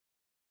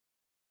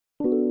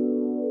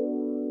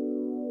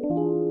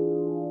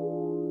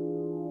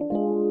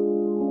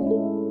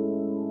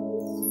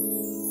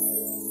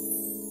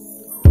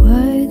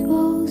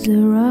things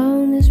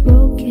around is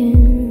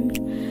broken.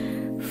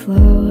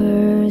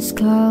 Flowers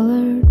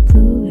colored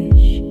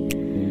bluish,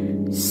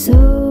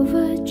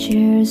 sofa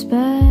chairs,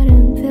 bed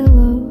and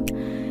pillow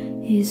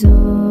is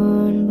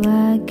on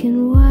black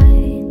and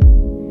white.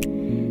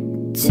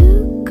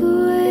 Took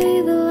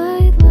away the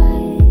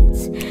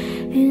lights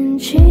and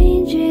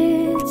changed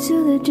it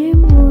to the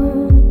dim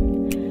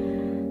one.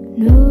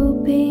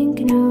 No pink,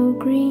 no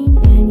green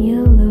and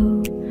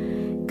yellow,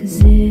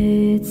 'cause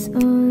it's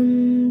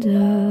on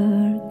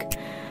dark.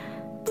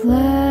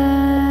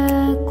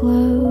 Black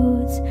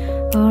clouds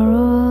are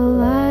all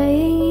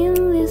lying in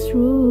this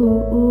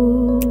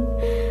room,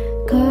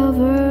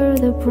 cover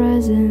the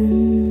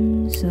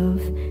presence of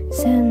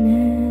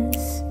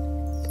sadness.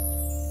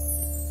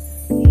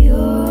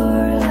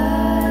 You're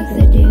like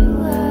the dim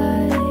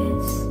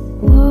lights,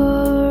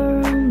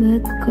 warm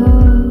but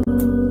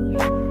cold.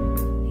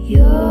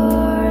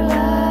 You're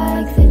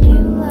like the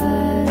dim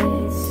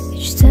lights.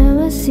 Each time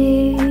I see,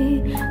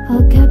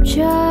 I'll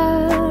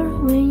capture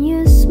when you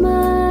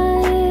smile.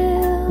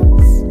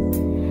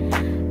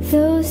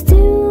 Those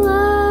dim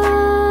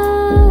lights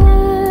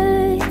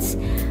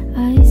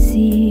I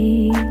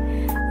see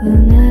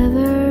will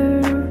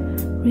never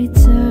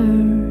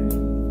return.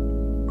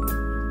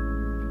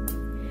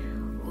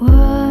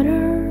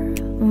 Water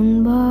on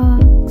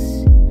box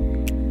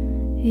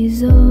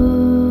is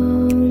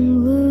on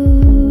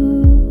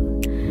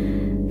blue.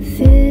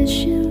 Fish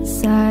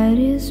inside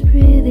is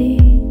pretty,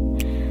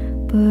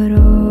 but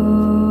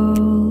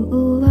all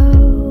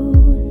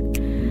alone.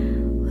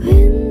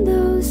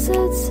 Windows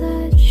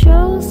outside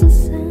shows the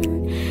sun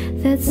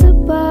that's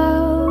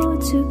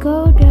about to go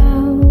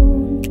down.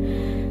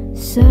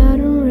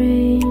 Sudden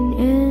rain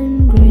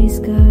and gray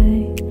sky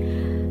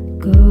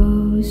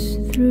goes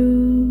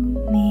through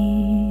me.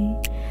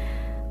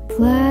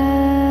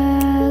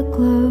 Black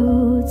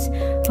clouds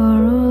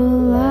are all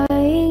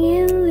lying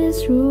in this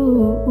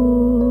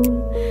room,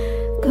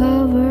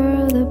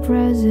 cover the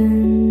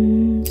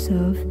presence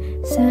of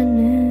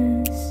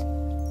sadness.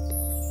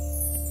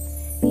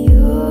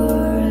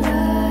 You're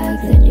like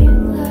the dim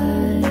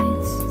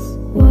lights,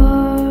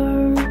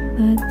 warm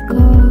but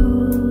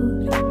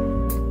cold.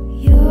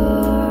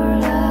 You're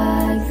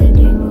like the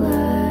dim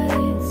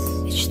lights.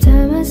 Each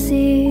time I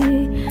see,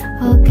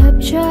 I'll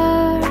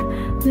capture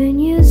when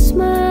you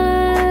smile.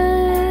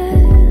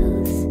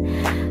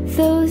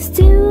 Those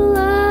dim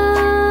lights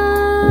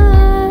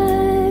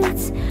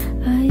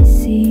I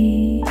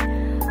see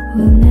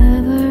will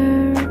never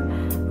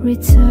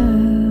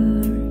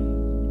return.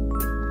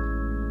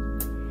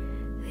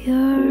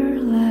 You're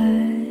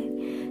like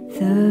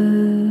the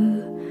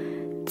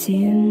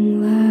dim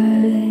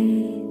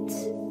lights.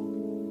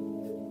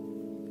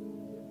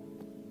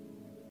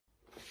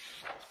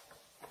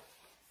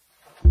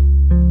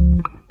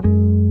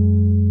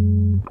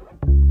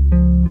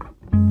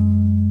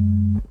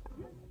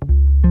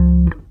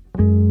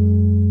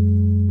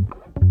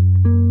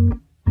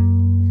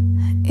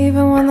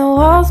 Even when the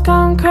world's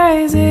gone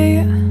crazy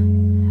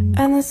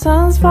and the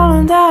sun's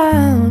falling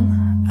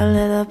down, a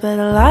little bit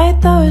of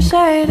light though it's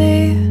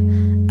shady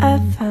I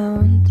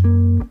found.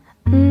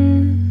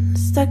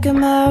 Stuck in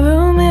my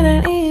room, it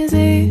ain't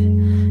easy,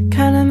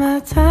 counting my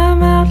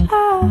time out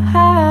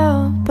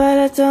loud. But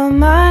I don't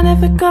mind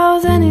if it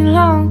goes any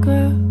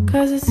longer,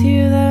 'cause it's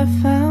you that I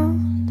found.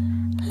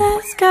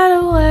 Let's get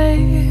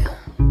away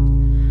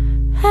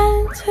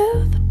into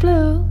the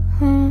blue.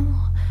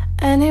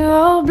 Any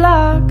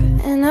roadblock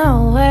in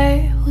our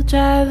way we'll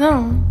drive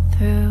on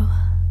through.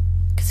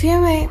 'Cause you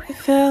make me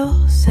feel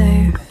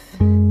safe.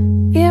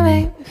 You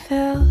make me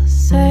feel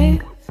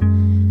safe.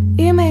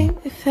 You make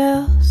me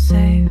feel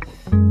safe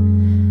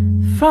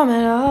from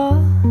it all.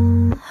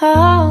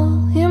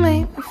 Oh, you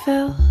make me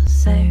feel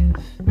safe.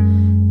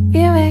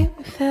 You make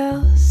me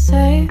feel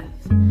safe,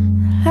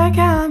 like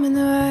I'm in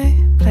the right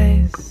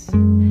place.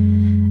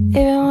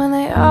 Even when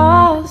they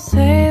all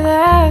say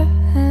that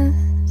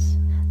it's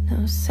no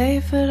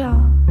safe at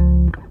all.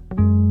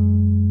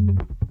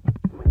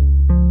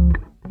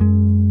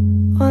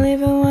 Well,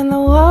 even when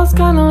the world's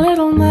gone a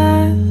little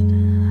mad,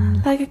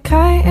 like a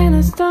kite in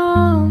a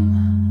storm,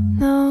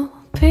 no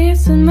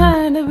peace of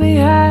mind to be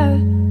had.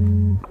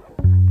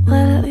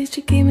 Well, at least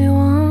you keep me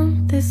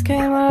warm. This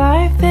game of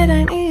life, it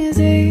ain't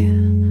easy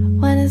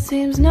when it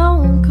seems no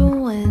one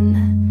can win.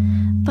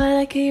 But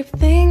I keep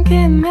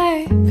thinking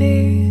maybe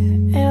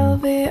it'll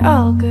be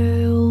all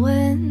good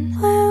when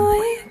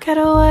we get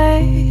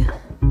away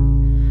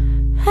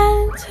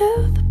into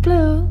the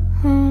blue.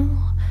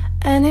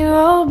 Any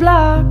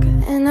roadblock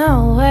in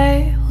our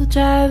way we'll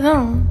drive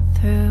on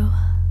through.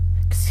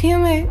 'Cause you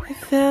make me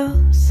feel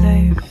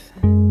safe.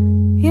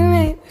 You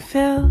make me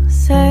feel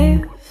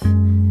safe.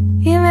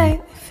 You make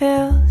me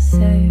feel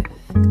safe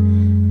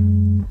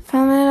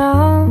from it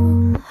all.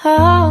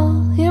 Oh,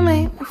 you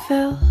make me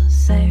feel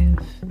safe.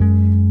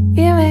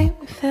 You make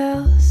me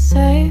feel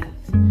safe,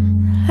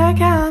 like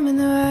I'm in the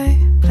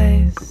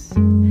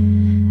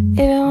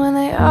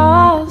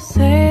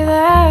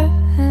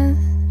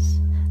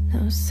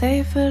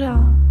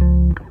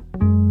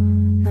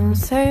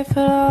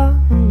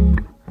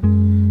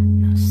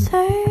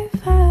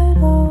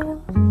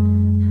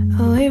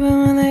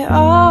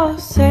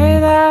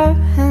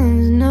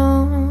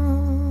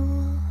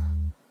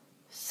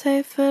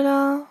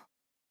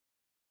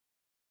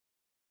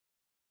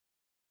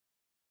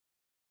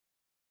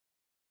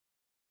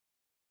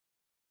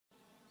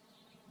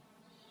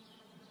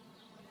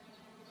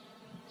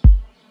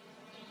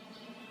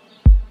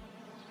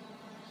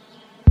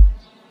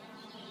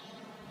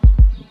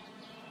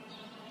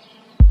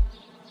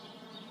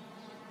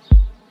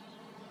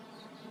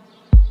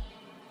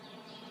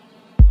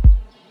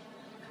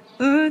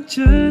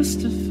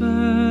justified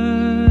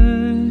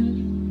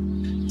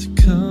to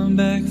come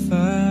back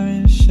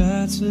firing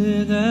shots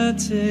without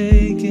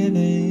taking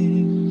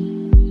aim.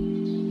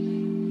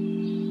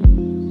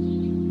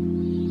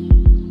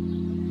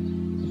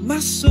 My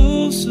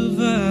soul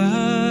survived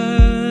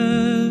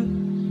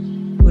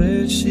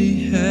when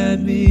she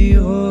had me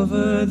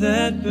over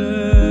that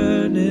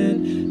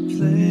burning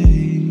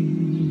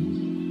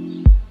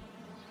flame.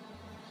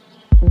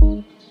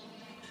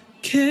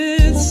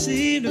 Can't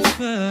seem to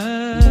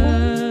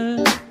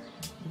find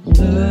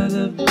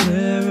another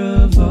pair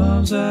of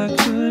arms I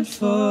could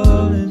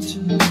fall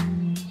into.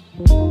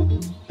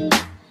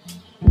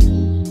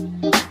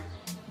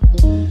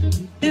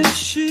 If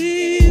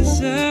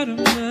she's out of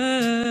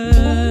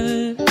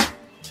mind,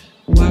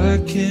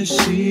 why can't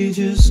she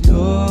just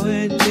go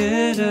and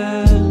get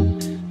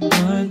out?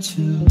 Mine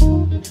too,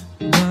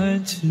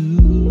 mine too.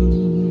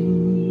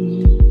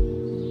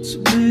 So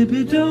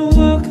baby, don't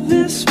walk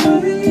this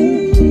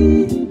way.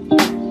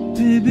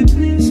 Baby,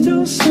 please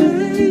don't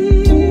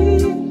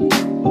stay,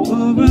 or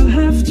I'll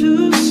have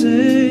to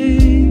say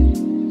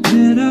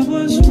that I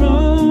was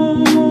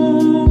wrong.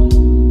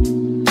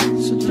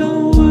 So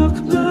don't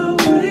walk my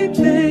way,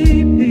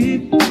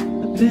 baby.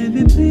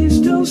 Baby, please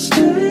don't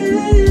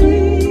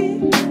stay,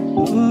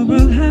 or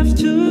I'll have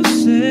to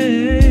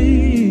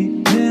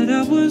say that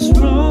I was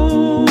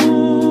wrong.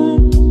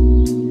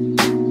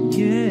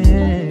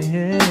 Yeah.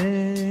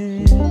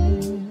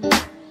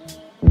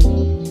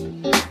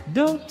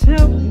 Don't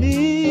tell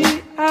me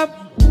I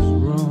was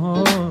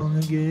wrong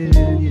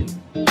again.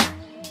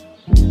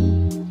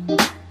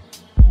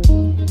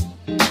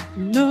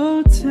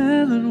 No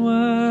telling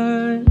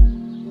why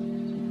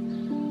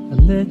I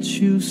let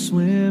you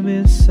swim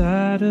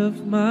inside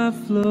of my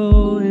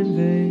flowing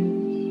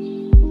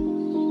veins.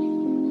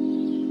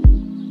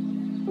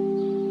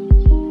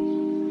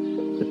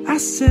 But I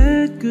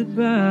said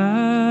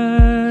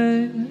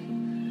goodbye.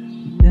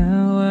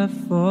 Now I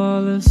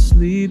fall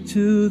asleep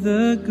to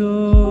the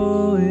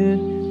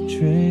going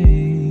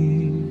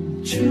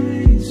train.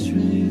 Trains,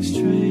 trains,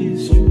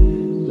 trains,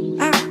 trains.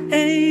 But I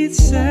ain't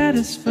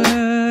satisfied.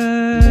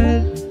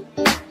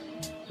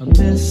 I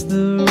miss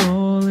the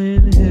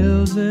rolling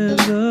hills and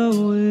the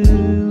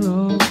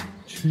willow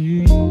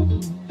tree.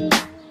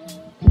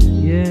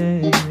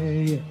 Yeah,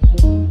 yeah, yeah.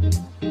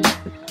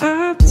 But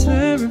I'm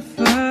terrified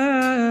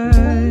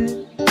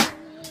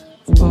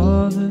of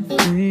all the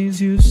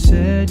things you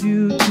said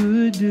you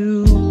could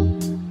do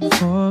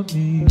for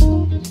me,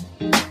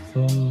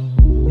 for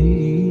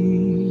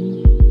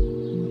me.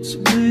 So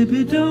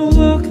baby, don't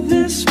walk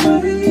this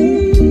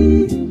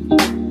way.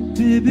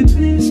 Baby,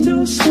 please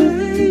don't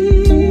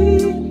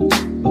stay,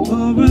 or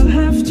I'll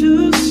have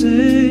to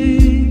say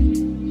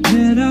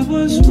that I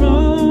was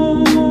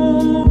wrong.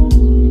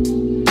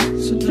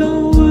 So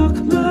don't walk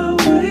my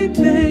way,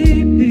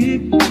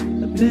 baby.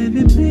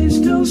 Baby, please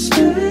don't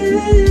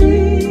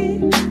stay,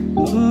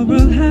 or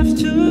I'll have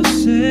to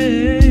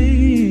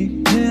say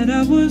that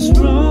I was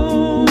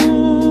wrong.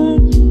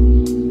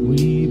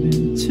 We've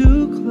been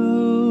too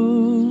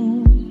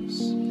close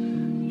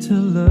to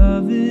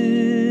loving,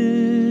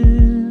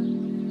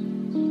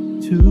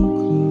 too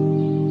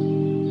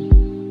close.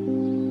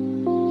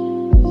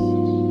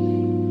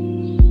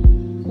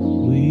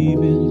 We've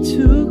been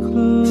too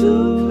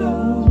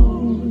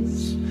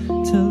close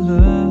to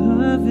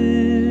loving,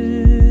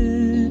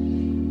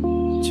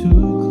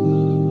 too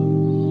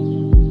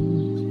close,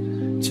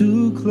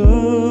 too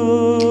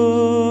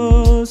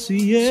close,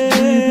 yeah.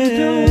 So baby,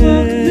 don't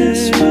walk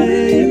this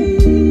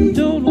way.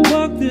 Don't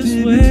walk this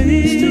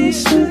way. Still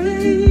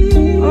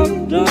stay.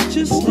 Oh, don't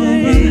just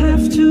stay. I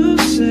have to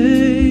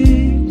say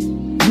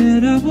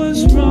that I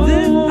was wrong.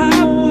 That I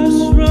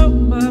was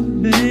wrong, my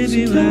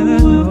baby. So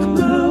don't walk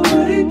my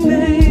way,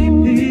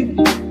 baby.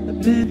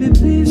 Baby,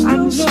 please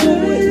don't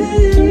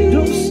stay.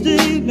 Don't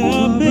stay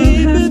now,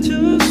 baby. I have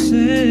to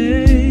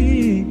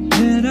say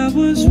that I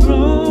was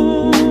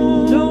wrong.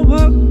 Don't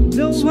walk,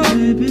 don't walk,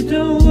 baby.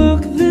 Don't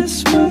walk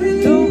this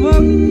way. Don't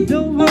walk,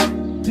 don't walk,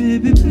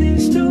 baby.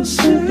 Please don't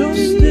stay. Don't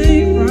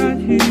stay right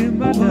here,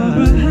 my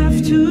darling. I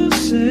have to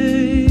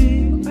say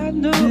I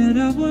know that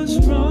I was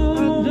wrong. I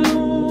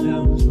know that I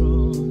was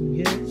wrong.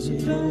 Yeah, so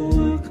don't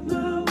walk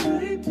my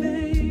way,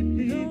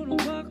 baby. Don't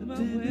walk my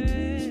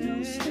way.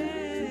 Don't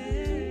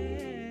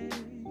stay,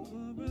 or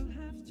I'll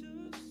have to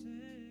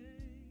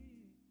say.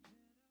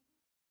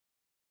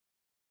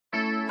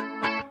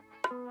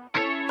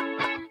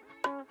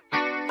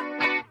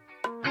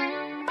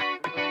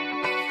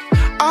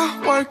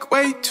 I work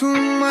way too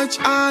much,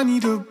 I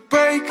need a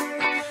break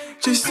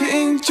just to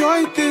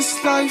enjoy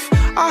this life.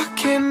 I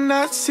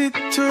cannot sit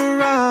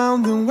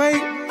around and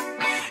wait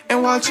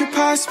and watch you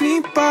pass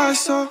me by.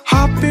 So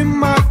hop in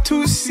my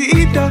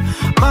two-seater,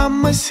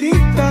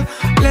 mamacita,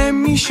 let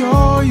me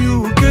show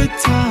you a good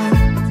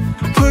time.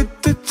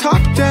 Put the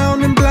top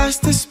down and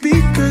blast the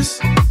speakers,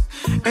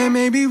 and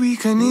maybe we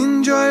can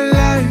enjoy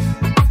life.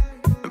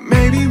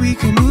 Maybe we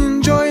can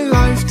enjoy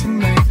life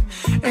tonight,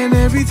 and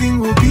everything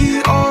will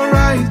be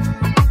alright.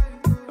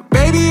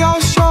 Baby,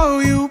 I'll show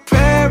you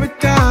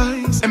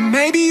paradise. And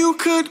maybe you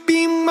could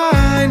be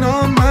mine,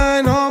 all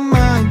mine, all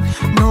mine.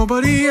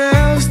 Nobody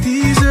else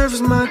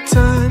deserves my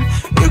time.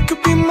 You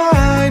could be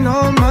mine,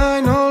 all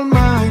mine, all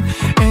mine.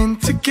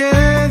 And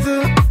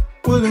together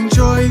we'll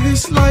enjoy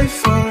this life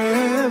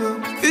forever.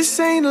 This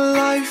ain't a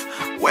life,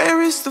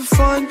 where is the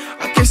fun?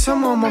 I guess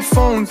I'm on my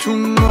phone too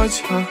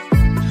much, huh?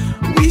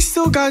 We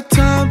still got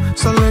time,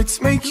 so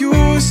let's make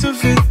use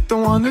of it.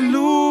 Don't wanna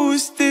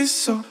lose this,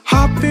 so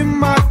hop in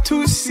my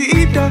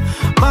two-seater,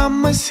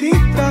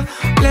 mamacita.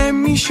 Let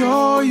me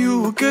show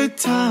you a good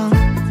time.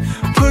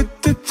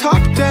 Put the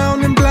top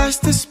down and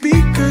blast the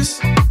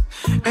speakers,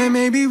 and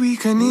maybe we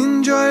can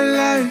enjoy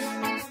life.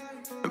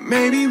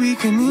 Maybe we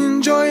can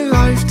enjoy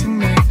life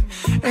tonight,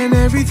 and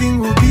everything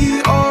will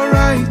be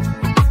alright.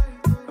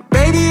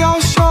 Baby,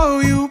 I'll show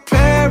you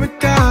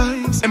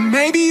paradise. And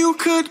maybe you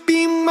could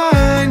be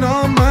mine,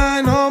 all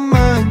mine, all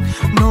mine.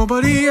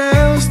 Nobody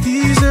else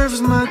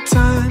deserves my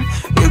time.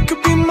 You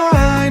could be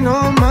mine,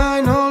 all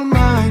mine, all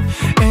mine.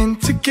 And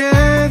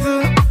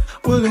together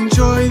we'll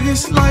enjoy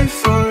this life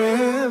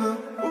forever.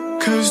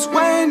 Cause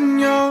when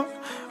you're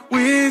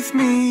with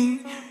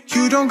me,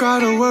 you don't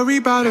gotta worry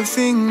about a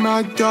thing,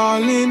 my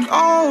darling.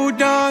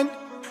 Hold on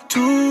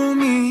to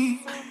me.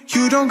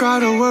 You don't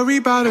gotta worry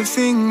about a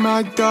thing,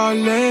 my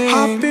darling.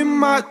 Hop in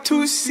my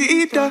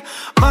two-seater,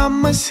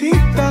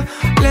 mamacita.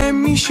 Let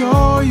me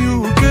show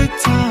you a good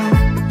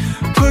time.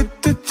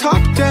 Put the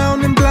top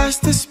down and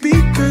blast the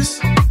speakers,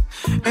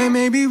 and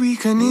maybe we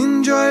can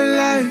enjoy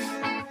life.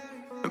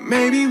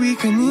 Maybe we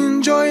can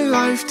enjoy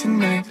life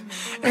tonight,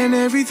 and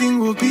everything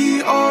will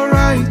be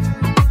alright.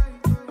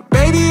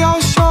 Baby,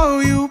 I'll show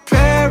you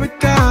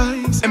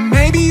paradise. And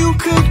maybe you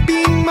could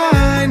be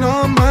mine,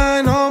 all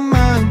mine, all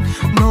mine.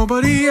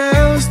 Nobody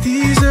else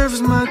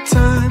deserves my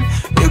time.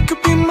 You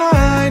could be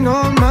mine,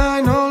 all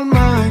mine, all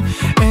mine.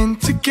 And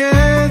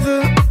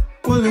together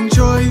we'll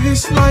enjoy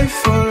this life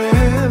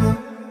forever.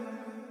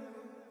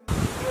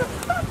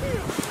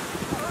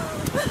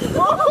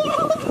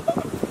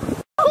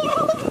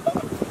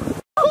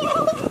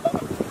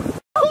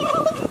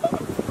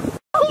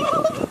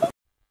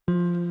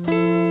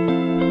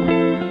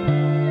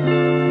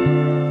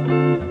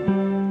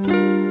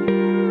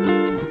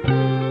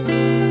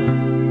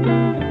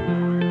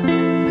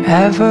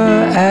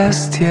 Ever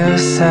asked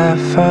yourself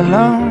how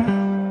long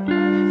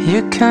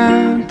you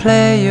can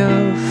play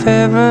your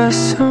favorite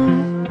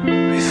song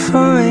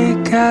before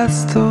it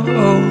gets too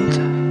old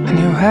and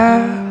you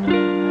have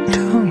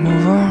to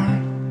move on?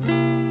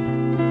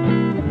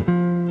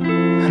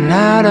 And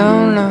I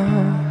don't know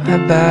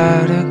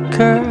about a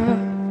girl,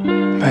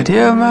 but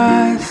you're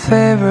my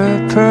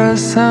favorite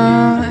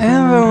person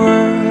in the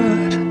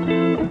world.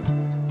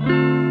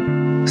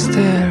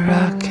 Still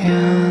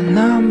rocking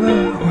number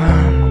one.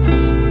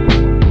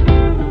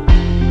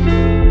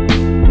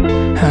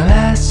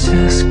 Let's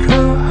just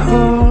grow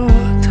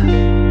old.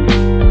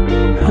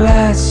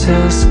 Let's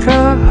just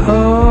grow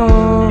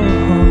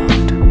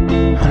old.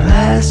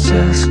 Let's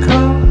just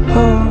grow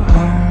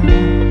old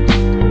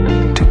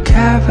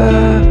together,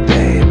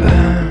 baby.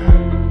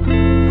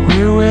 We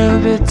will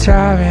be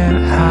driving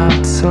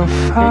out so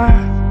far,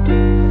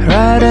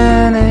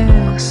 riding in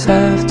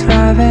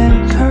self-driving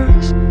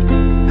cars,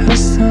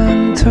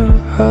 listen to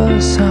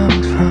old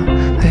songs from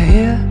the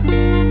year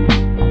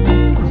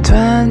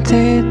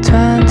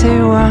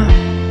 2021,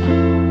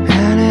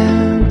 and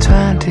in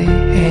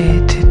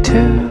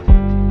 2082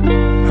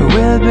 we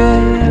will be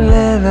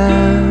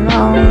living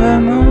on the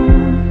moon.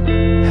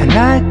 And I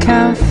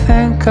can't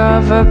think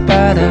of a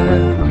better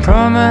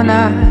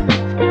promenade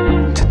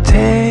to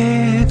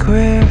take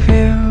with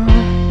you.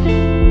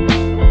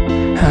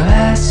 And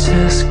let's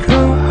just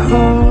grow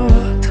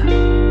old.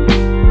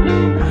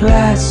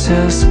 Let's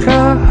just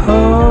grow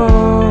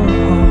old.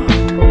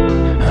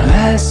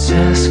 Let's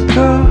just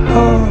grow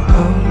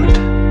old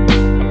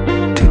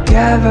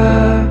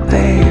together,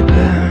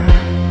 baby.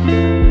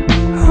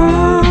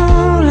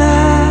 Oh,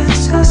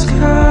 let's just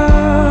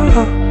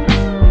grow.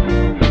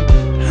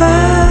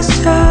 Let's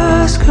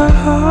just grow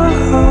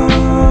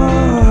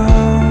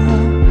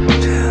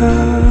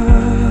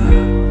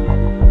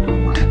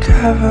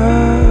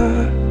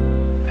together,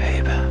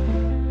 baby.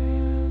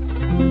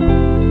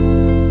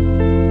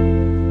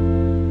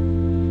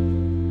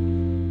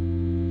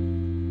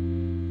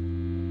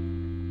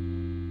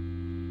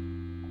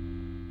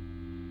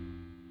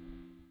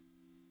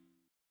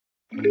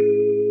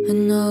 I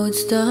know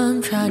it's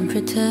dumb trying to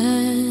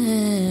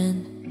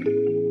pretend,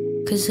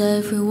 'cause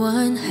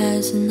everyone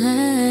has an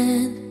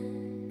end.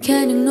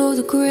 Can't ignore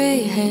the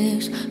gray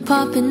hairs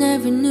popping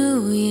every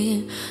new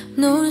year,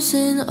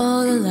 noticing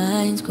all the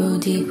lines grow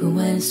deeper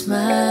when I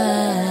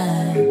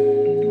smile.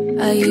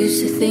 I used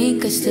to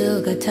think I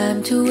still got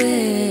time to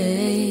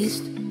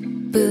waste,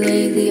 but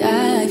lately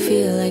I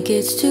feel like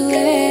it's too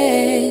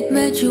late.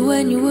 Met you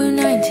when you were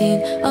 19,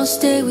 I'll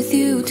stay with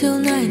you till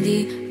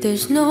 90.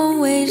 There's no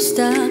way to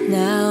stop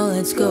now,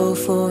 let's go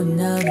for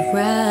another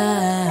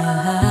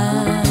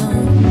round.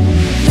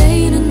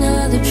 Made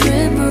another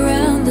trip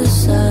around the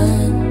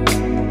sun,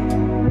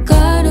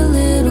 got a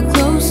little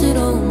close, it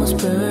almost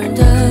burned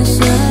us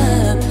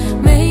up.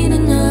 Made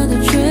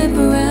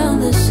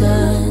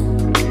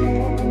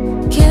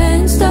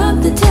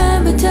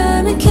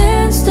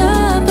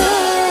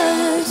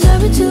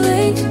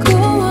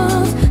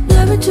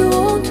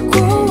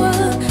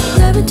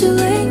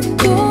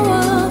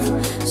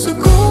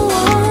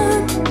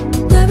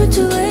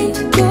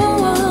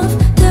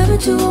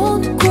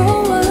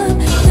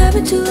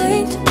never too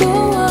late to go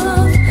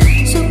off.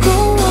 So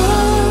go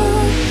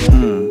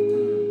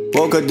on.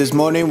 Woke up this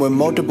morning with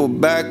multiple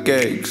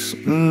backaches.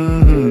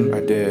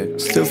 I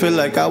did. Still feel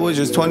like I was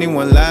just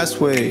 21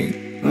 last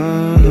week.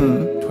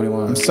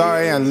 21. I'm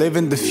sorry, I'm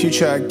living the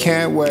future, I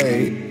can't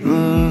wait.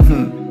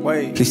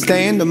 Wait. Please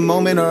stay in the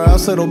moment or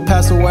else it'll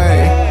pass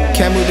away.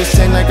 Can't move the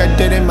same like I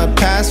did in my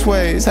past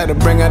ways. Had to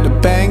bring out the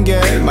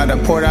Bengay. Might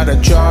have poured out a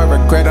jar,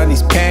 regret on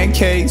these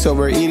pancakes.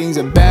 Overeating's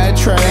a bad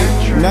trait.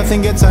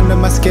 Nothing gets under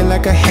my skin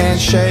like a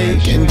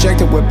handshake.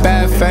 Injected with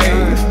bad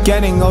faith.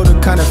 Getting older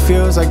kinda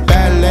feels like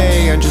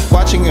ballet. I'm just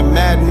watching a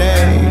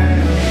matinee.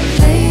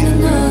 Made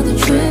another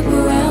trip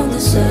around the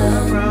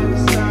sun.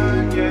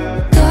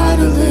 Got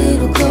a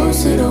little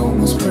close, it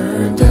almost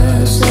burned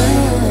us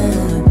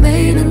out.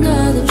 Made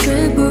another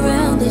trip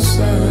around the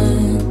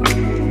sun.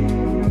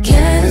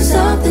 Can't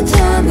stop the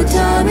time, it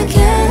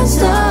can't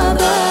stop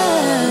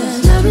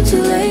us. Never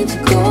too late to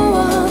go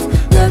off.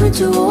 Never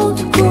too old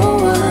to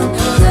grow up.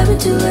 Never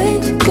too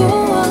late to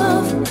go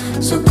off.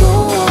 So go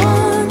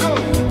on.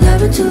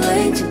 Never too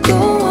late to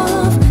go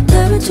off.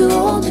 Never too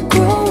old to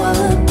grow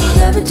up.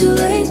 Never too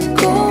late to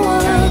go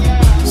off.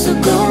 So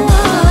go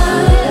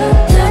on.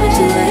 Never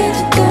too late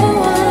to go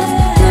off.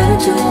 Never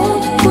too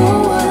old to grow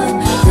up.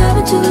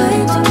 Never too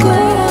late to go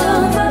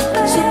off.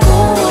 So go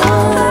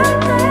on.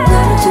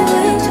 Never too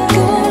late to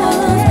go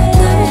off.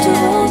 Never too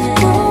old to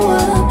grow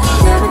up.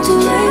 Never too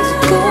late to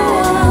go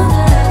off.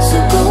 So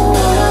go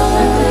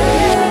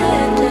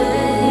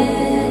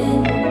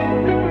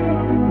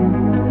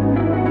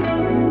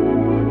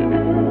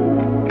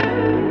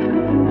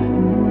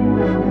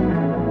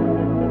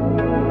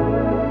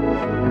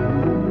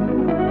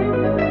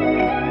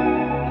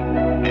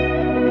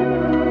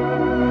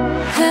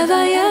Have I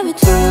ever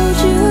told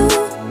you,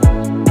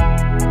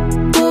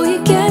 boy,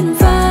 you're getting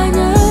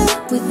finer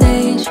with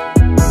age? I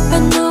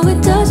know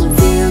it doesn't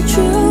feel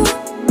true,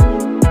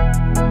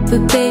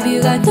 but baby,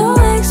 you got no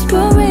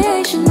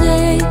expiration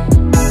date.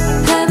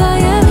 Have I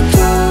ever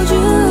told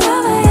you,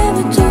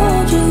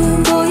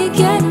 boy, you're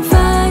getting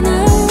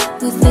finer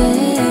with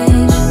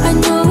age? I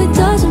know it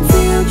doesn't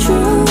feel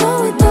true,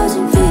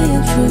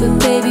 but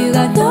baby, you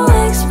got no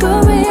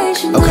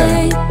expiration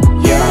date.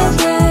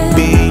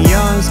 Being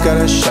young's got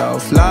a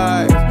shelf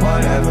life.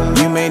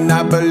 You may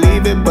not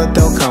believe it, but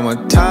there'll come a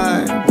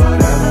time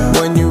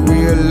when you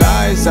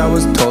realize I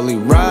was totally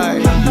right.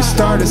 You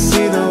start to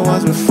see the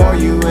ones before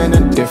you in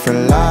a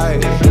different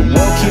light. The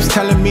world keeps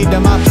telling me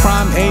that my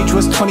prime age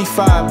was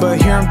 25,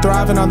 but here I'm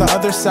thriving on the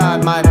other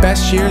side. My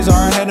best years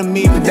are ahead of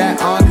me, but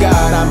that on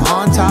God, I'm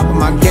on top of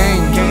my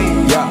game.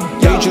 Yeah,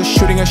 they just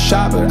shooting a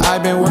shot, but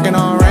I've been working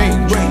on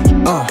range.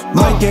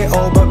 Might get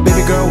old, but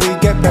baby girl, we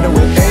get better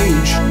with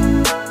age.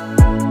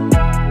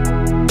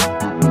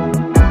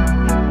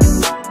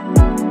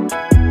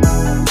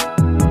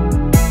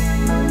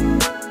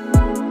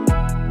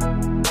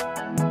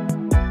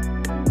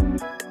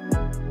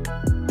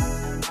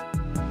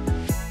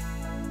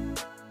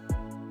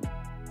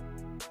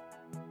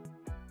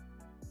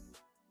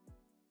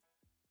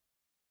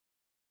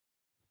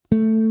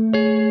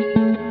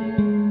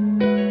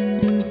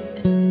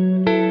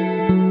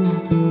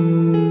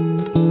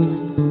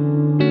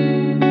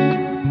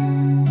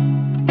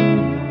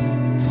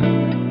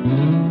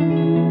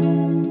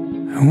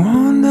 I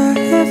wonder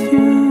if you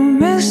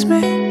miss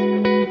me.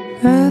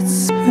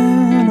 It's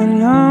been a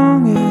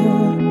long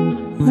year.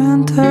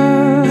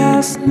 Winter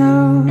has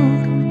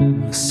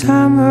snowed,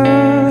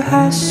 summer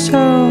has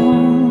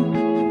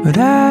shown, but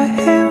I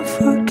ain't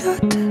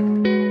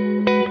forgotten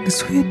the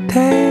sweet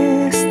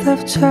taste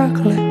of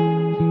chocolate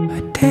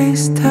I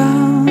taste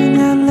on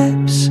your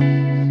lips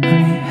when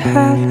we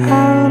had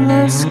our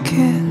last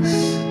kiss.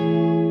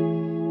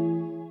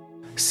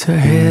 So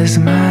here's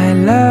my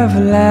love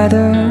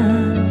letter,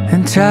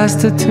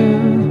 entrusted to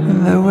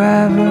the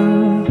weather.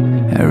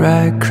 I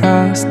ride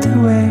across the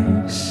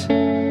waves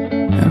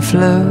and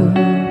flow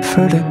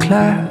through the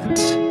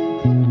clouds.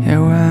 And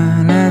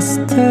when it's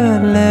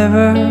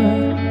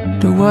delivered,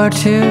 do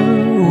what you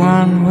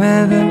want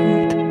with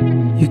it.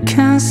 You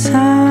can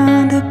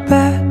send it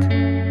back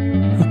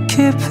or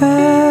keep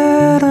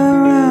it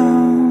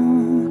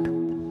around.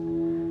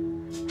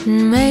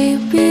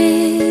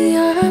 Maybe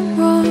I'm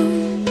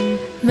wrong,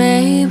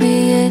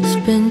 maybe it's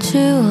been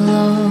too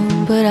long,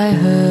 but I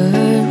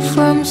heard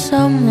from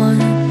someone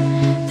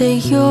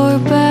that you're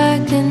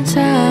back in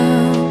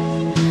town.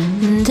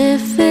 And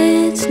if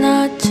it's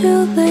not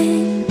too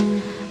late,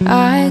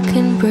 I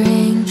can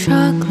bring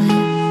chocolate.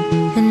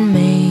 And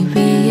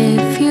maybe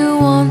if you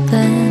want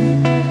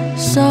them,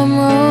 some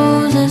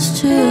roses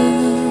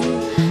too.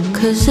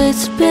 'Cause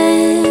it's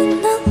been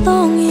a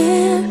long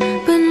year,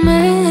 but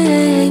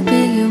maybe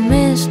you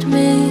missed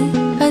me.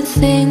 I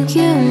think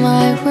you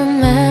might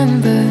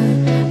remember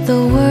the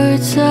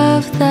words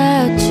of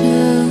that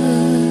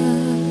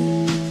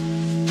tune.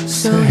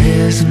 So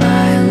here's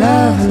my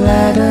love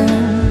letter,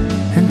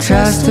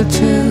 entrusted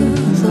to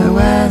the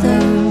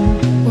weather.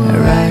 I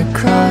ride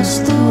across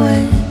the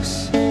waves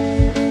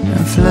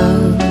and flow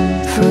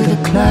through the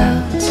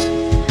clouds.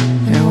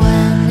 And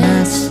when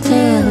it's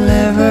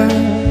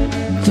delivered,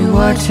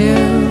 what you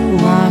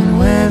want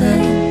with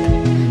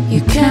it. You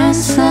can't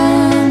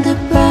send it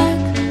back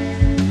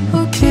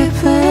or keep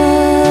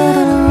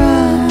it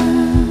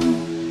around.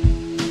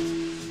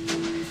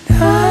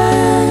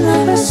 I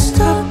never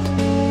stopped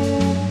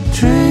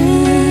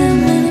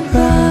dreaming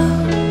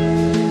about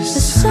the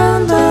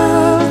sound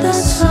of the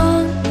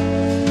song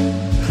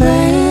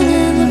playing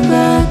in the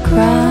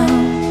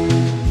background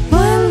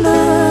when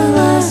the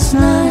last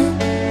night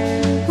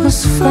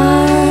was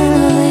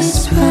finally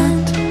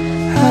spent.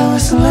 I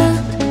was left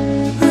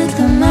with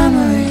the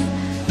memory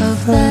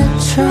of that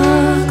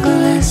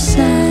chocolate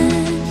scent.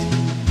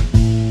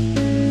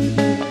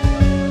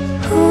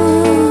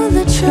 Ooh,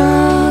 the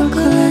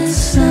chocolate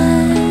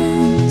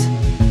scent.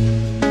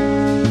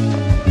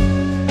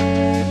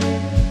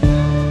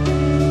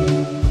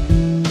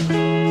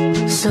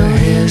 So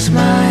here's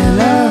my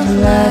love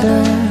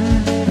letter,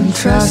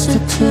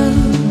 entrusted to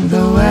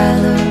the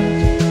weather.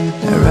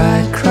 I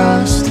ride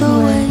across the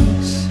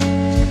waves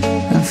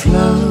and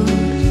float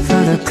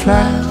through the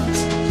clouds.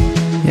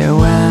 Yeah,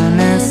 when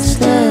it's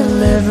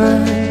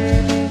delivered,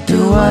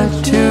 do what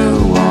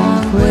you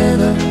want with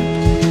it.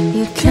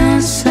 You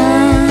can't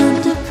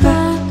send it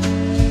back,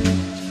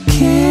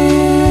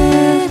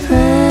 keep it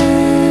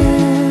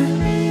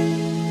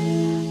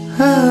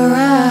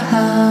around.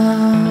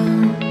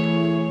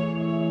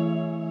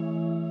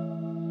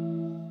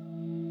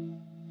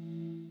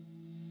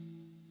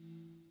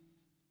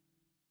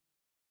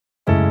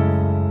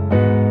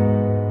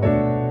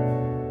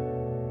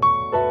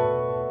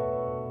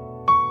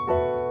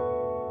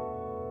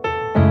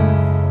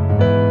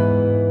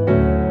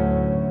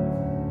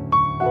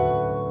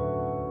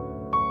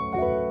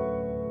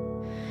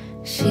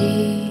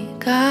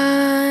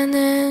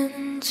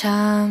 시간은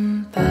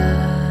참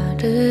빠르지.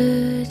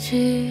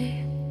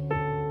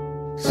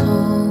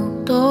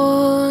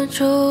 속도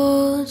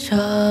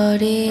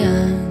조절이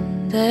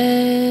안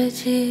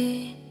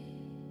되지.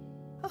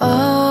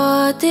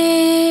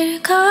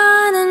 어딜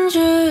가는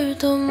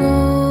줄도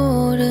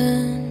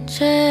모른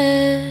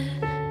채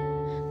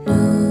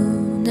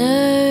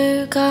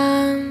눈을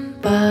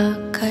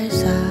깜빡할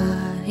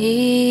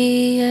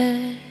사이에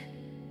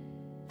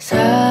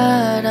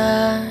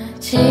사라지겠지.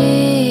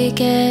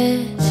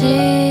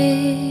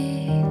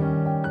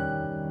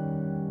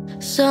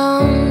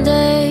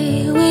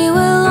 Someday we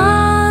will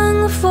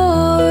long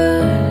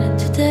for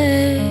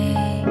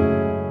today.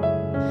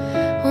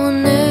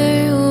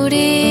 오늘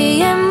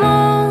우리의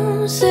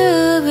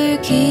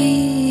모습을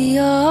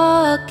기억해.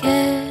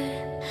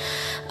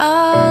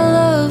 I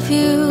love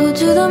you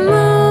to the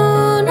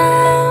moon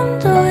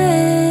and away.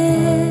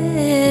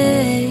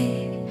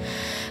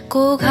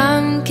 꼭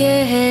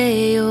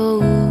함께해요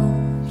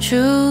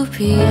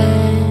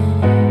우주비에.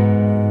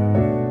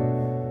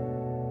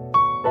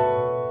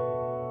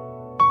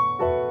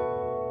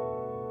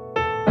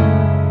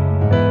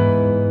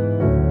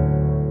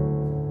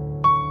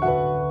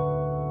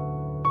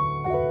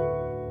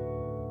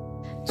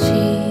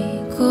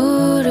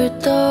 지구를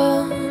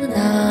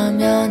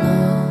떠나면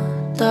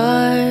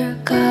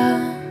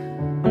어떨까.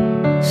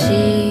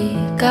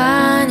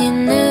 시간이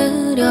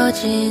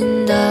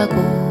느려진다고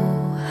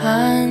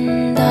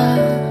한다.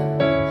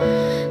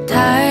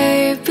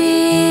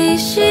 달빛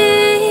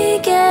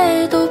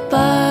시계도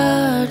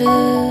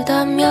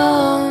빠르다면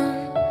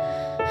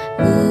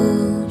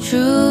우주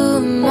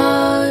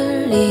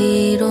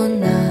멀리로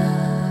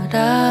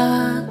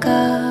날아가.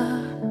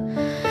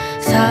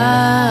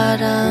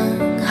 사랑하고파.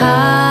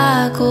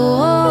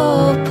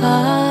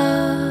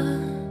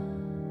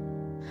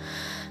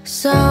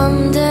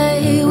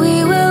 Someday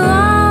we will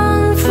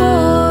long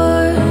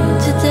for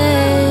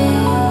today.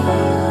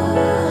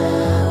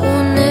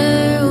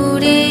 오늘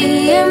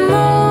우리의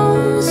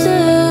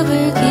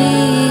모습을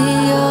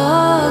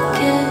기억해.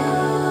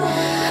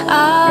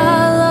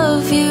 I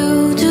love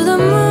you to the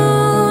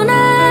moon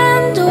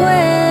and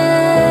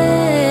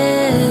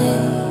away.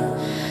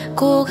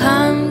 꼭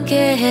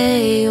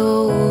함께해요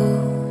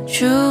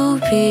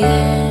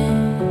우주비에.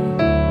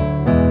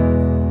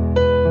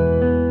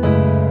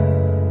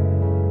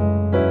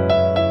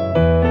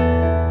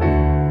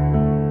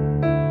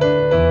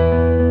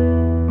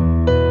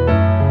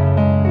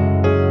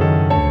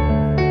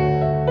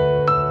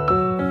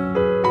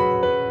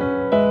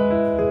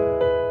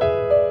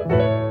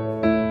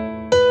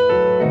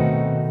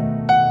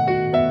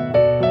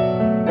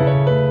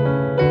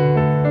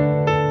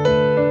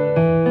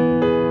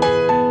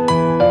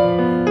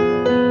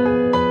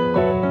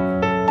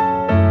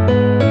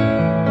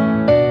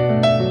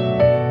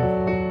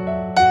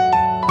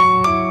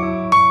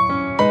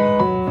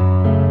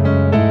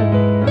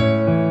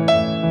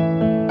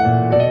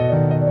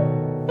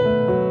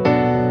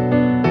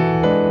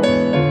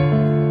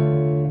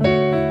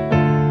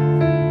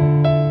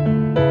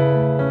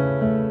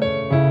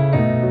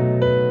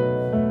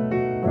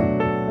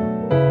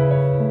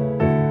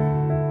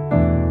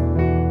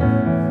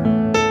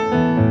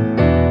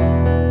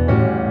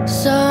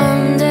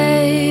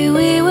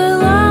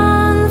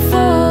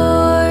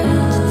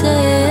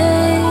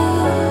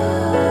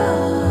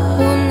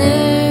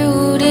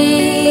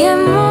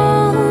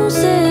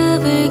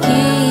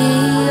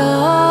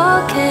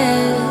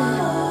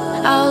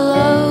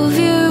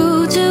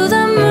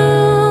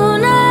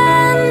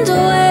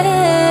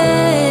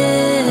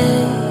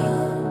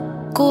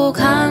 꼭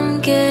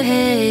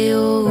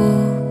함께해요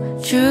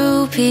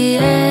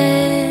주피엠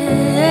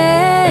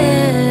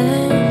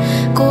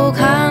꼭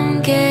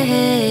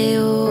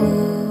함께해요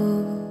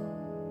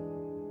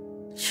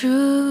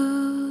주피엠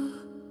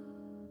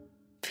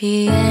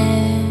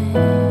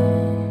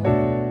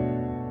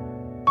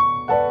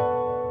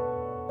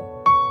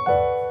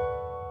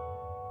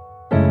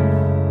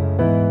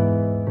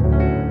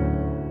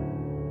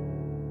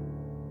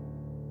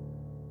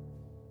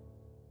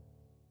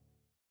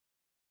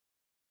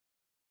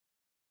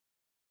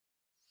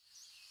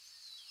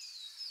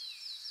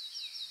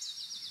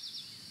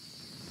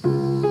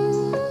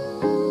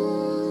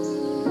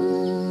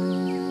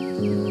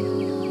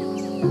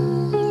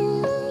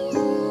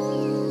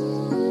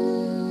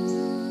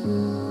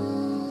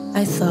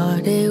I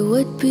thought it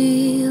would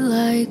be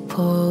like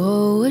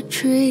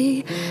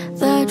poetry,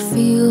 that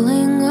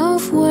feeling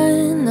of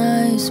when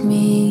eyes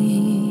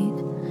meet.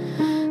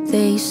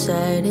 They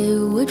said it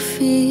would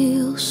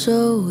feel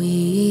so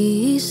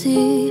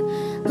easy,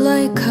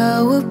 like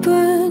how a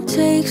bird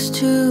takes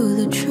to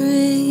the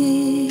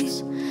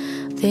trees.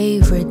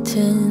 They've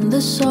written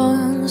the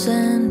songs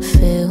and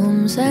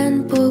films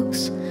and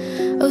books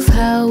of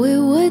how it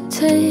would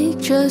take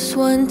just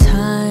one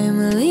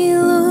timely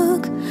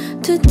look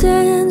to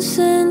dance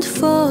and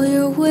fall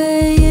your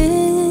way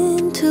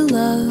into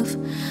love.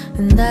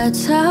 And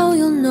that's how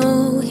you'll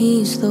know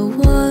he's the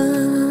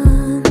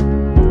one.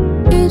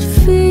 It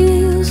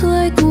feels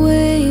like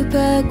way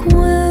back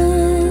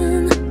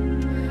when.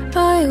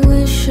 I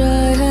wish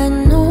I had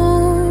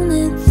known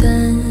it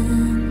then.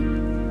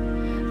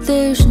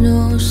 There's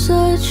no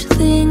such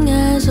thing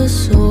as a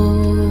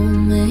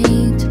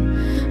soulmate,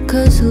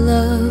 'cause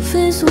love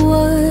is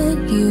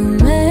what you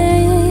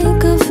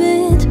make of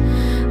it.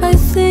 I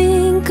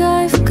think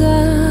I've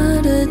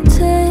got a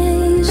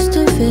taste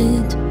of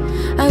it.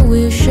 I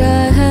wish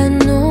I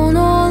had known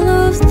all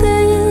of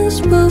this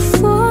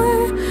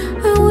before.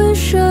 I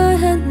wish I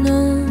had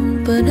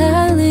known, but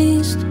at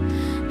least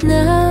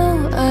now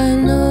I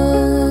know.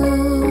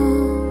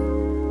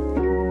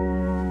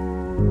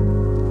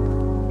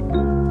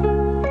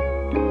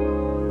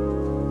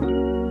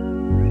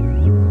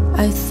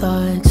 I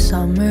thought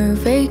summer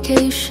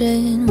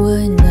vacation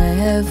would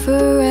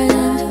never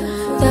end.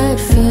 That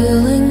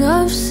feeling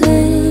of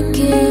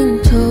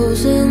sinking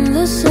toes in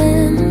the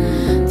sand.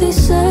 They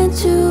said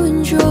to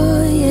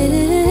enjoy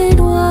it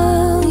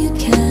while you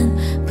can,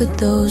 but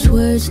those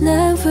words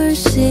never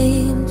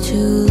seem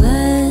to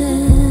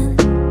land.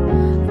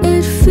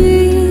 It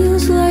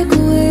feels like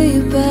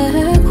way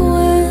back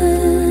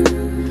when.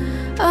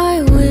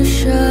 I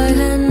wish I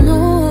had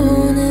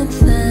known it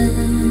then.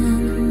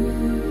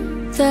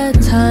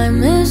 That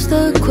time is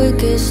the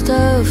quickest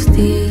of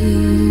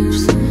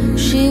thieves.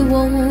 She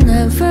won't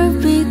ever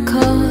be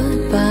caught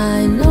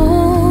by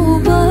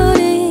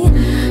nobody.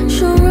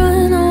 She'll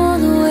run all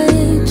the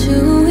way to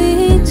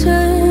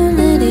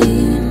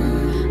eternity.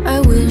 I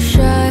wish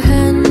I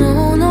had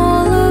known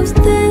all of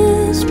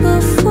this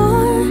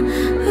before.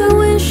 I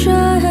wish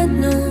I had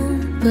known,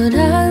 but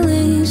at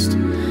least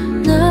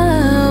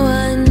now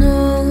I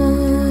know.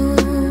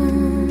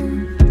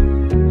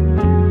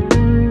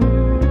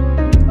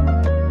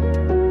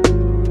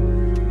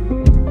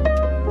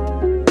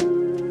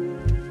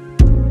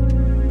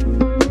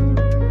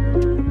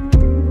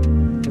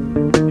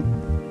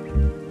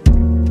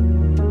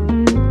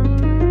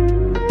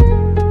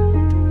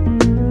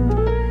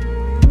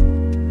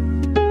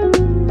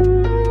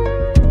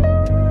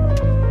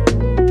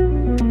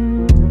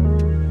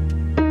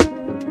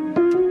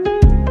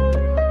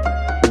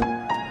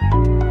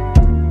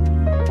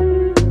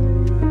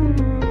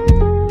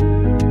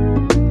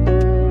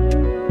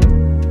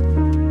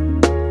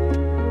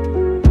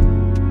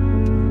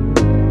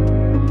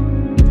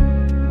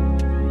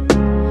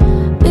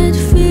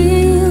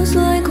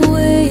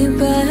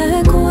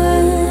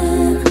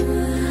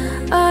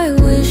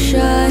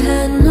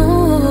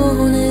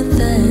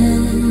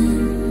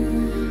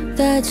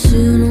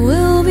 Soon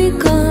we'll be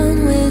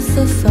gone with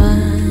the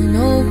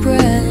final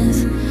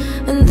breath,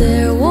 and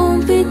there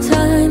won't be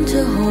time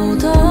to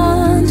hold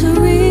on to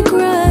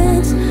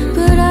regrets.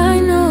 But I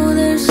know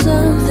there's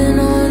something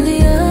on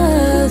the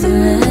other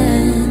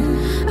end.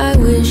 I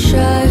wish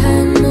I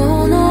had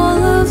known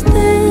all of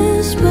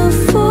this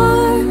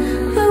before.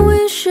 I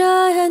wish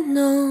I had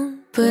known,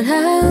 but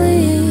at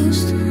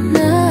least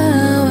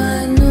now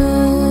I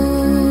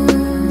know.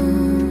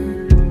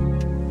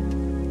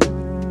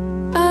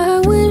 I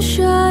wish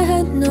I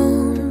had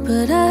known,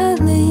 but at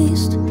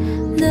least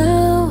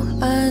now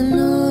I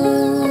know.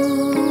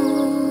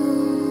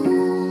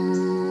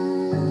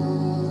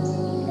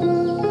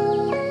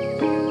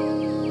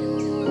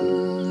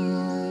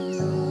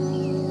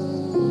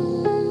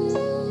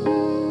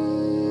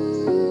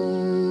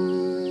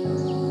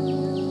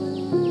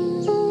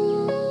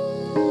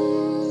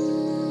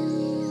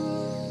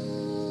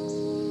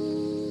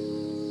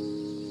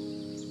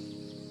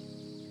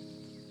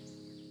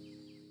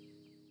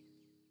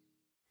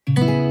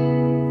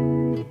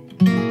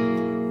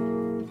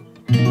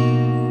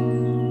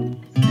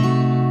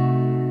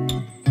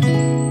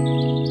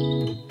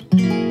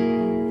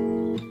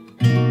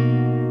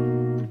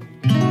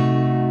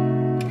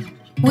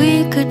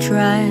 could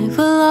drive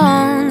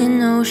along an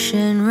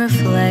ocean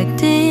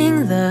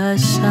reflecting the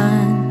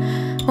sun,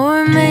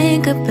 or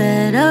make a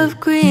bed of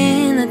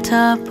green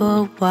atop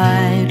a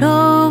wide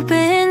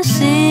open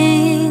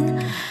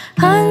scene.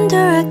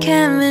 Under a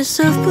canvas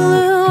of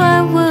blue,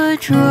 I would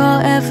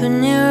draw ever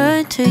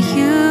nearer to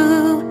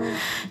you,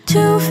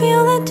 to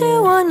feel the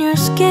dew on your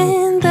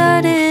skin.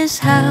 That is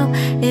how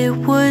it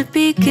would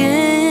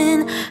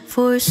begin.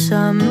 For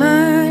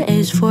summer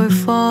is for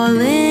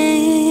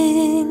falling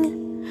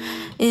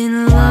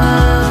in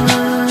love.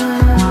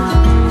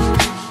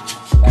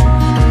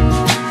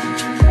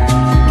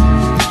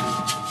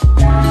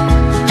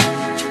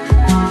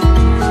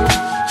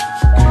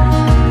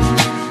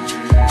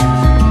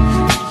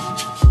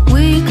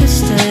 We could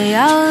stay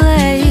out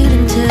late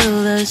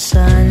until the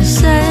sun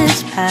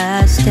sets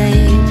past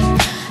 8,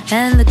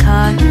 and the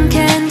cotton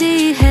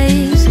candy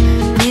haze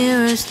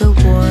mirrors the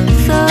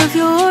warmth of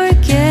your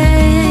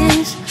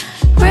gaze.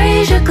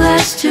 Raise your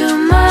glass to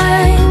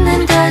mine,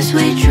 and as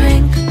we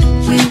drink,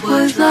 we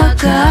would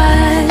lock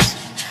eyes,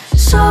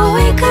 so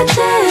we could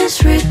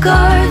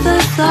disregard the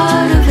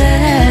thought of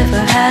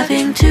ever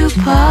having to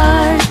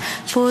part.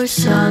 For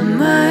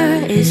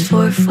summer is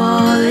for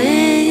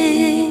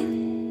falling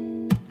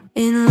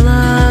in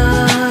love.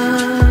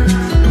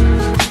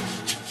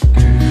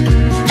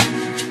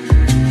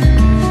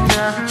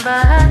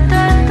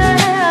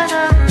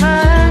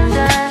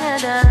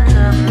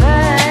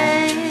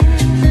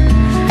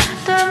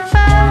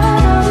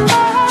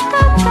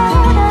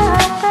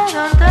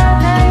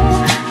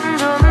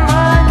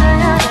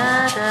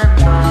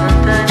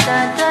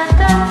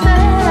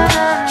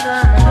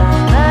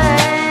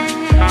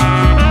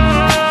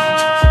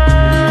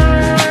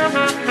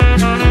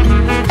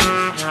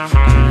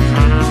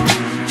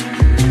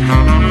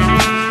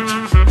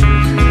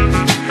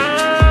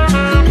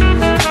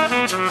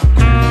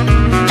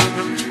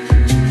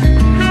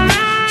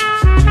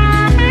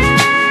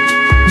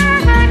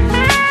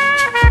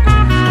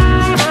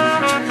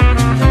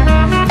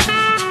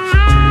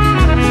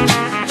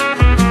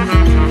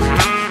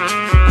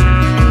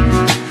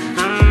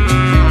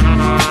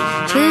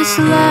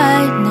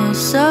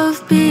 Lightness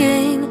of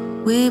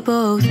being, we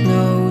both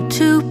know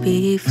to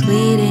be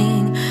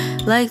fleeting,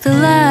 like the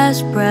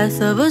last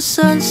breath of a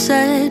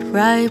sunset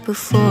right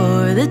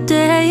before the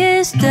day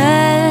is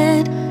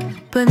dead.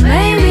 But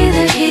maybe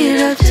the heat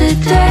of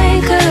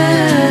today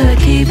could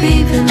keep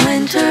even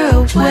winter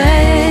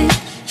away.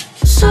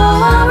 So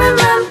I'll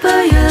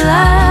remember your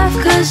laugh,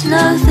 'cause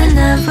nothing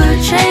ever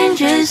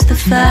changes the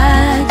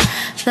fact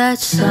that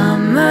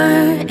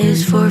summer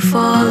is for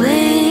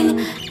falling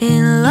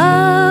in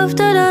love.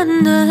 Da -da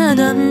 -da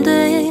 -da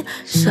 -da.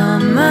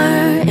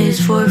 Summer is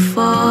for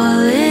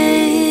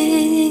falling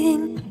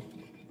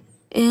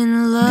in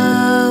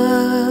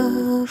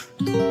love.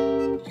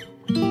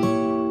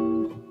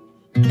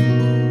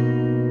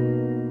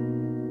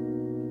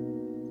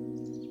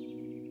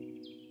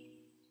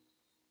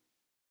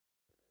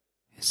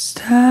 It's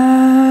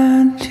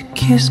time to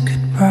kiss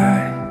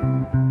goodbye.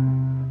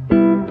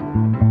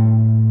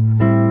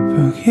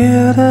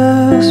 Forget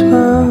those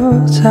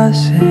words I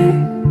say.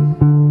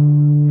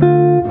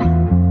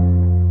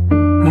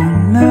 We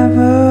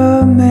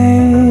never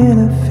made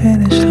a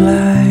finish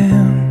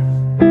line.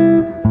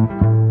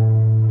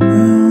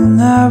 We're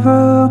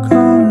never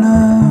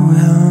gonna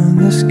win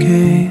this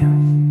game.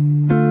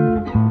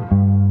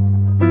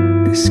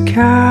 This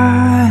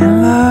guy in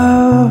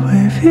love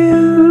with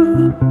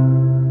you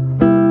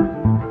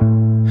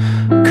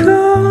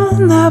could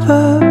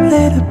never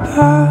play the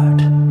part.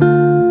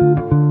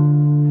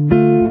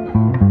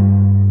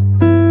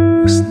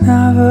 Was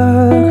never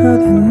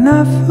good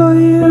enough for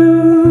you.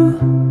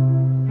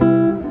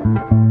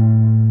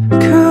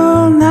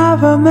 Could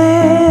never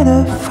made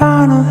a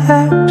final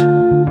act.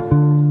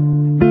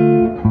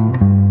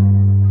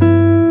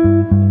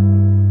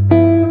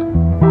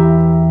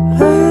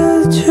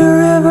 Let your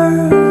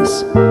rivers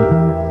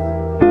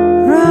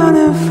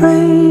running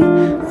free.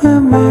 We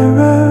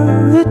mirror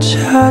each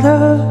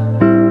other,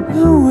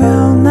 and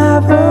we'll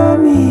never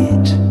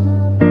meet.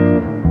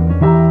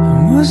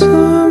 And was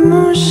the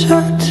moon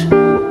shut?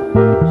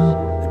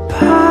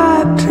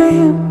 Pipe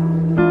dream.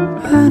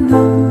 I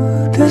know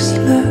this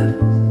love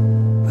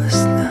was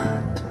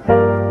not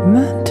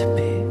meant to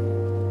be.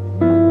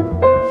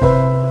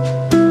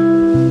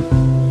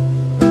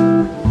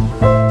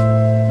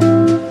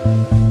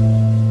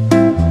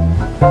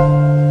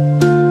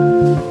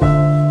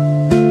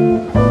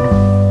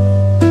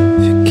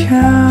 If you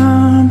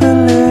can't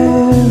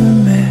believe in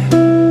me,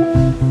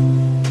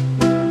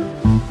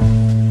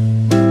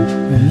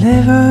 we're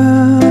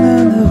living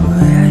in the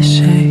way I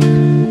shake.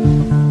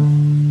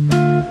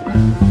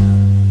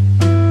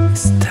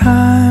 It's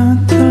time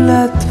to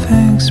let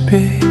things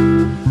be.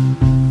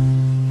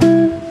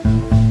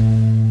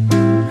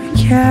 I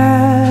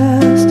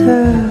guess the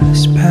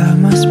spell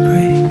must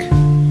break.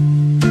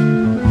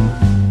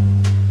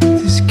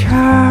 This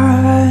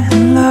guy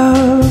in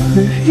love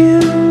with you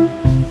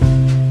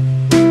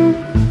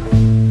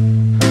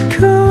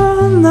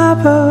could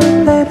never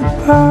play the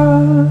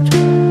part.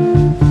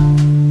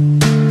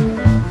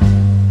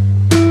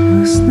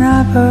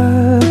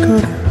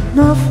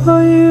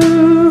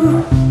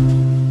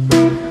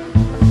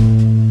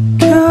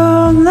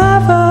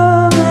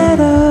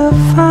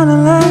 find a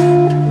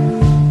land.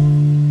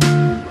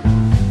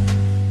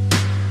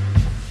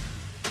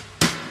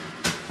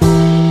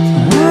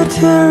 Right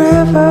to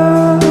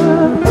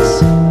rivers,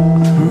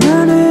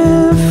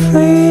 running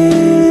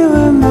free,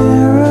 we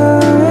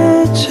mirror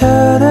each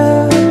other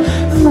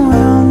and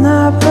we'll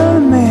never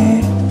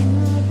meet.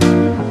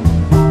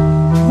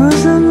 Was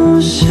the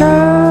moon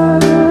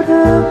showed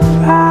a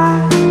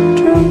bright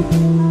dream?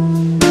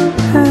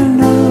 I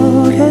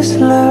know this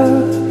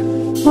love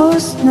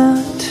was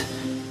not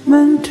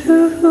meant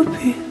to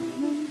be.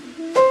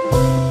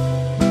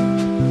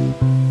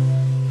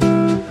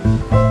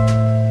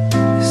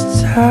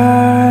 It's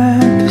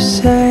time to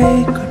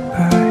say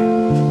goodbye.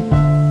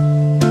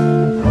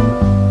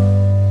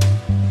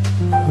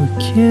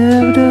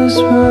 Forgive those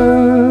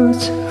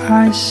words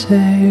I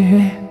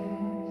say.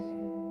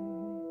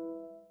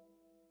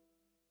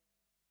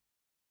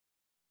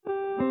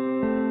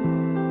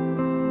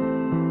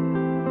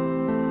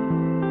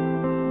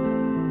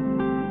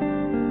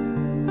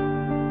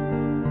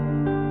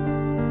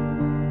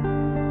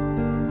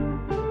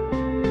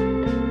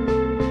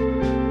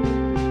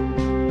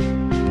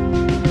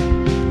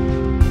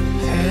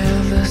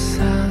 Feel the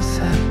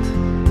sunset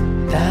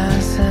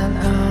dancing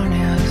on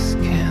your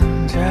skin,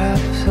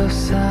 drops of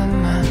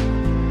summer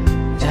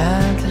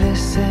gently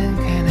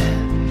sinking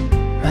in,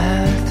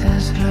 melting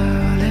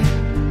slowly,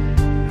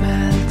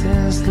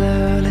 melting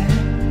slowly,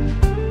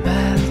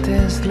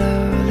 melting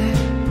slowly.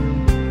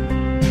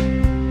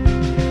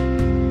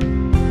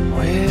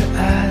 We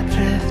are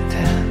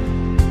drifting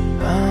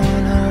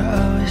on our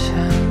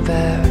ocean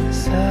bed,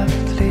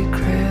 softly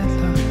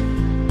cradled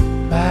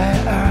by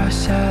our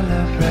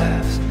shallow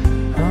breaths,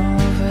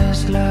 moving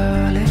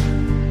slowly,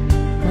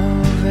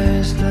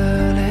 moving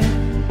slowly,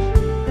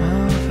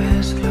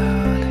 moving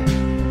slowly.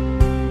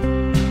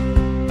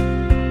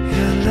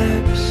 Your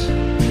lips,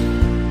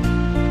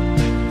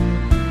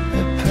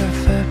 the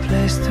perfect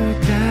place to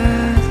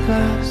get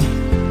lost.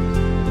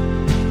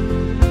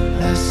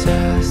 Let's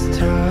just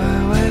throw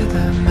away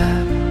the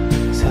map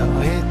so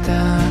we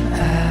don't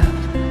have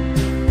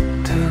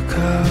to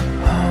go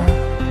home.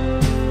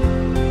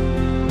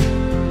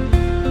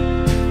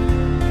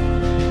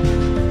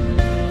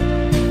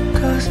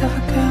 'Cause if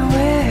I can't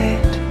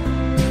wait,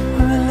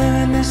 we'll live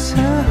in this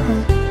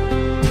zone.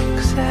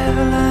 'Cause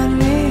all I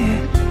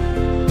need,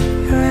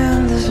 you're in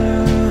this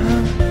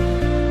room.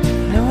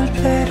 And I will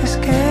play this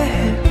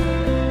game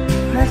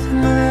right in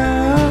the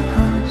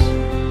rooms.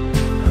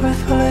 We'll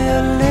follow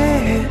your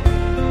lead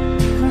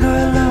and go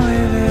along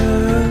with you,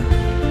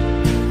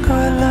 go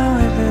along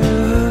with you.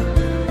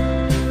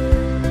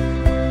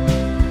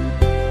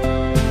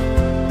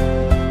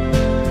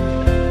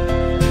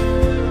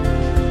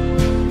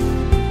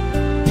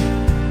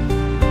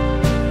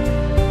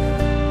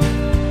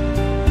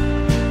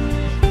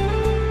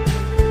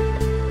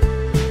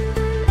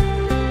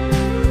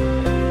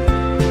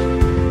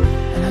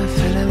 And I'm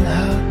feeling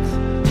hot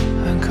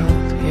and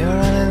cold, you're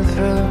running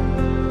through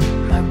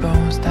my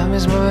bones. Time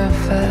is moving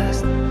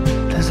fast,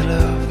 then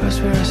slow, first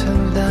we're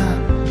rushing down.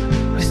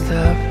 We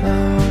stop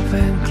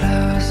moving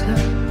closer,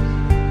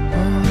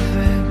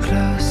 moving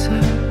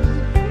closer,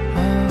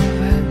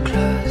 moving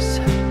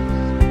closer.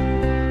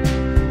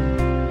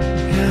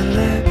 Your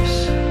lips,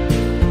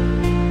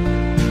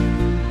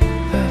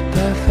 the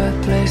perfect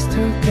place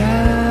to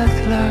get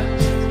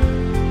lost.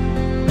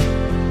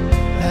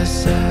 Let's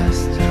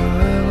just throw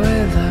away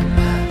the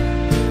map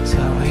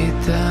so we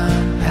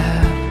don't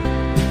have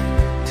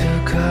to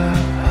go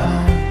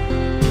home.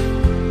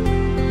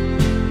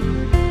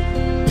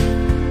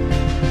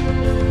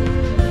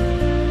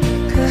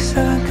 'Cause I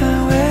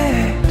can't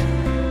wait,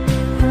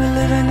 we're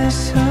living this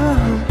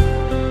soon.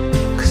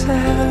 'Cause I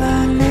have all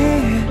I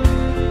need,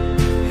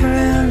 you're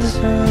in this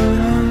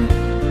room.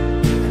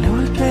 And I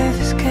will play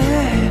this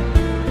game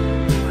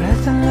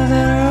right under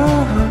the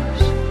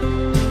rules.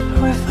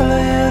 We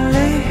follow your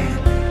lead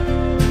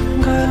and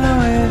go along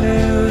with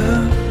you,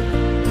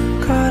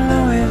 go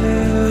along with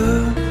you.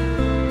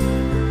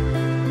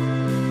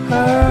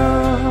 Oh,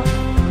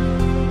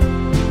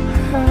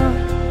 oh.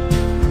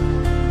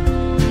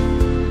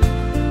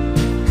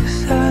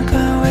 'Cause I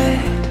can't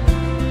wait,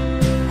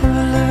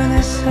 we're living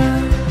this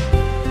soon.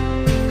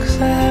 'Cause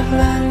I have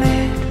all I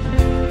need,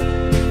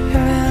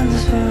 you're in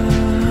this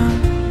room,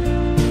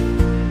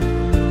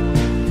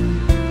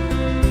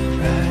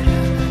 right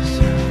in this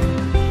room.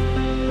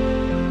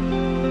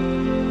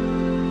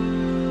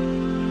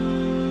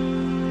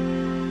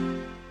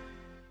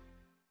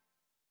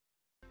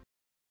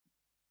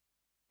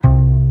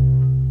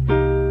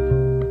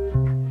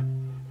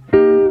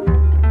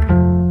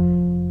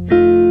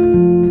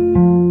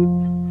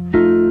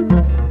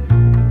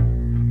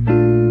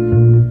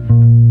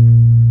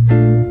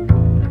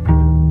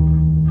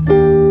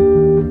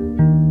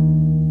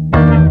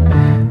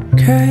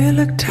 Girl, you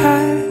look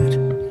tired.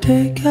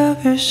 Take off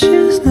your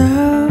shoes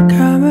now.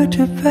 Come out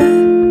to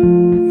bed.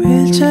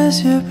 We'll chase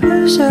your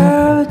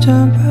pleasure.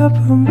 Jump up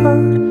on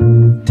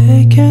board.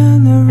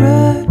 Taking the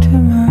road to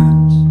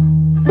Mars.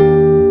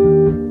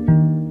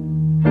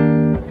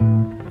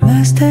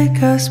 Let's take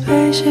our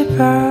spaceship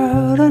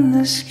out in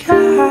the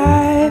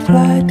sky,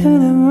 fly to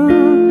the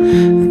moon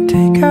and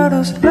take out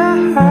those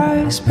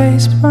lights.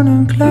 Space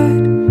running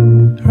glide,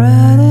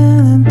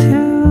 riding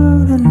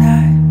into the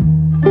night.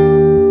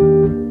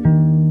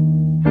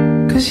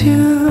 'Cause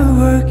you're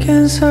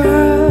working so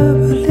hard,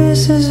 but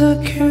this is a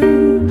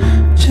cue.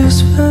 Just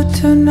for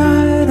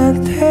tonight,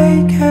 I'll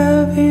take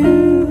care of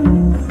you.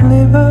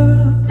 Leave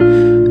all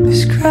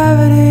this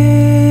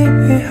gravity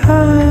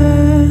behind.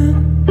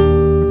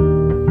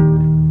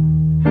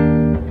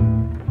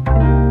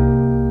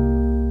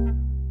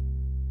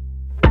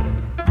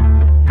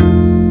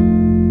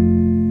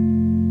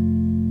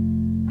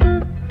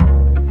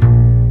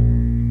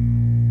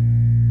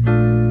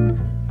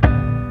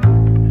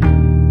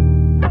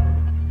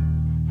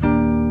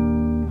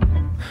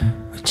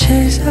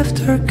 Chase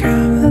after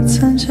comets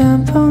and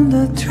jump on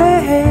the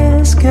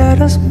trails.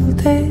 Get a small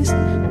taste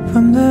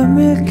from the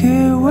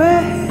Milky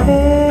Way.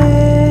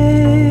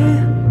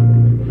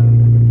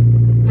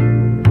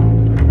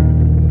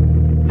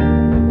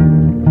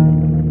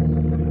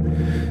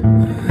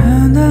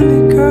 And then we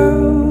go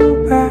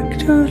back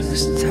to the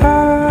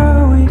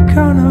star. We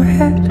gonna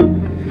head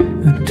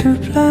to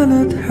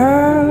planet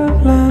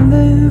Earth,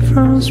 landing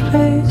from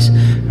space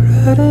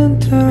right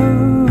into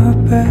a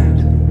bed.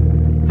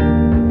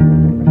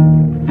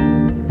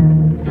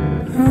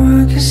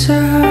 So